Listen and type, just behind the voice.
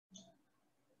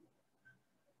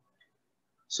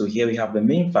So here we have the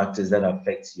main factors that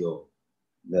affect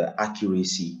the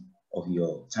accuracy of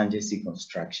your tangency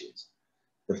constructions.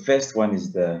 The first one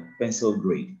is the pencil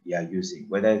grade you are using,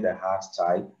 whether it's the hard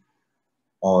type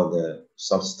or the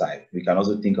soft type. We can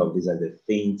also think of this as the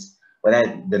faint,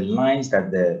 whether the lines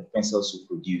that the pencils will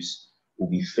produce will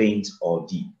be faint or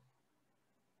deep.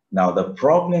 Now, the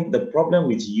problem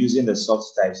with using the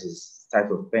soft types is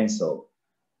type of pencil,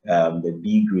 the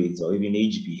B grades or even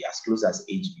HB, as close as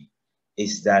HB,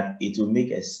 is that it will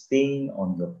make a stain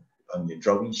on the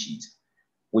drawing sheet,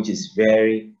 which is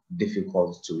very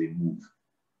difficult to remove.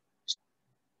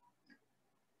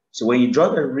 So when you draw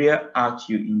the rear arc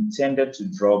you intended to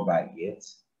draw by it,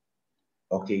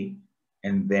 okay,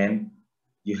 and then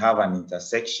you have an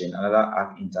intersection, another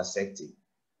arc intersecting.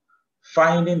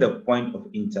 Finding the point of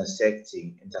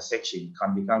intersection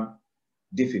can become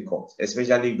difficult,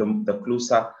 especially the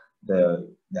closer the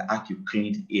arc you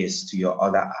cleaned is to your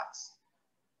other arcs.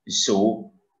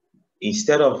 So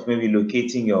instead of maybe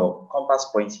locating your compass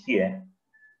point here,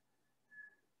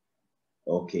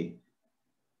 okay,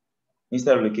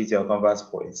 instead of locating your compass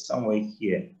point somewhere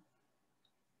here,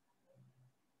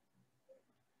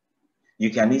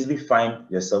 you can easily find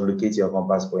yourself locating your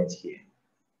compass point here.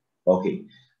 Okay,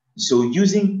 so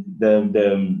using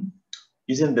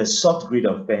the soft grade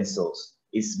of pencils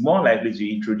is more likely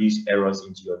to introduce errors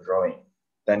into your drawing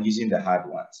than using the hard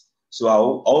ones. So I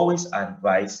will always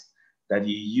advise that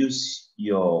you use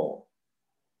your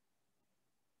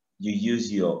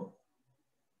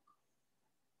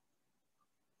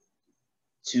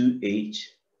 2H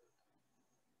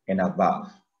and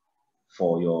above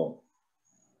for your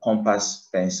compass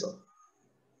pencil.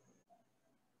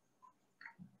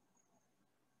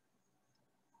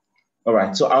 All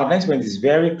right, so our next point is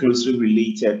very closely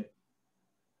related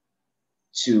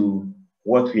to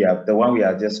the one we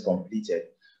have just completed.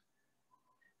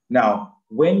 Now,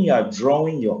 when you are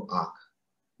drawing your arc,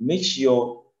 make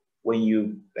sure when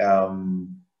you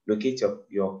locate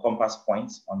your compass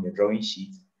point on your drawing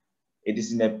sheet, it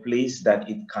is in a place that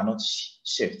it cannot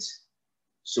shift.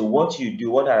 So what I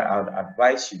would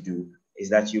advise you do is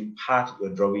that you pad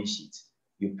your drawing sheet.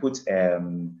 You put a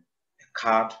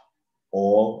card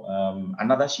or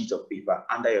another sheet of paper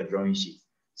under your drawing sheet,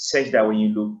 such that when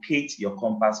you locate your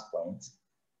compass point,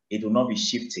 it will not be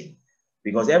shifting.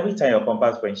 Because every time your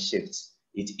compass point shifts,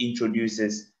 it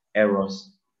introduces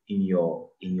errors in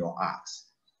your arcs.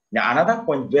 Now, another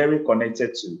point very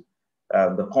connected to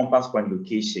the compass point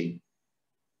location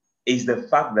is the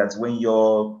fact that when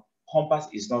your compass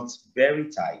is not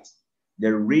very tight,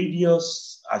 the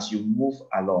radius as you move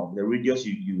along, the radius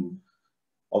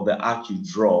of the arc you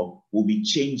draw will be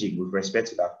changing with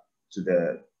respect to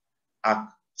the arc,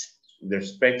 with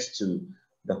respect to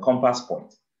the compass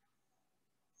point.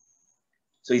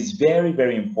 So it's very,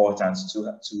 very important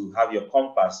to have your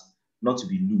compass not to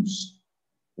be loose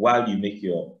while you make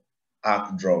your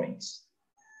arc drawings.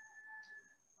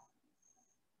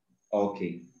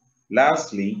 Okay.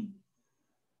 Lastly,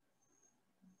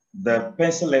 the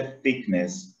pencil lead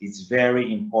thickness is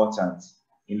very important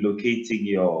in locating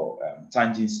your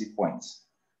tangency points.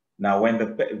 Now, when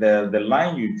the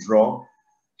line you draw,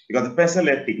 because the pencil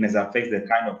lead thickness affects the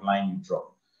kind of line you draw.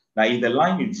 Now, if the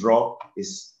line you draw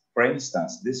is, for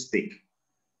instance, this thick,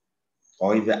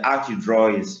 or if the arc you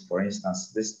draw is, for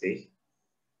instance, this thick,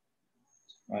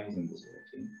 why isn't this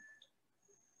working?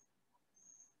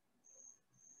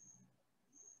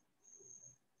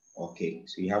 Okay,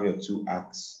 so you have your two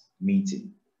arcs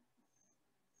meeting.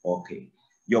 Okay,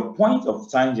 your point of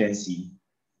tangency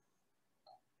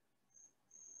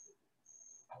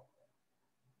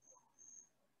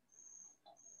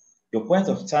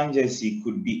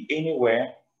could be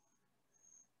anywhere.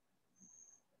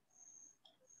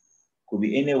 Could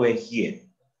be anywhere here,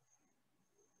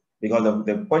 because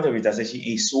the point of intersection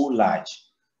is so large,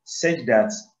 such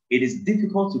that it is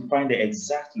difficult to find the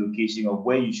exact location of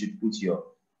where you should put your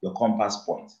compass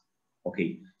point.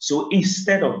 Okay, so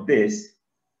instead of this,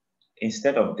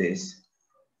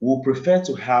 we'll prefer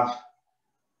to have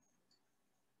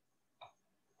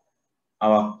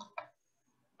our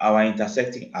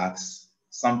intersecting arcs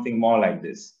something more like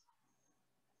this.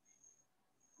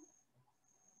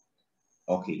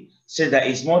 Okay, so that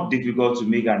it's more difficult to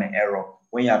make an error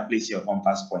when you are placing your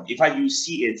compass point. In fact, you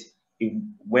see it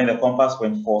when the compass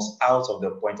point falls out of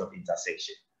the point of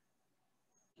intersection.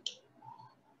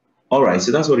 All right,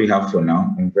 so that's what we have for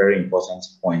now, and very important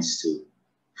points to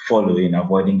follow in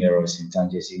avoiding errors in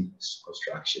tangency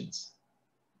constructions.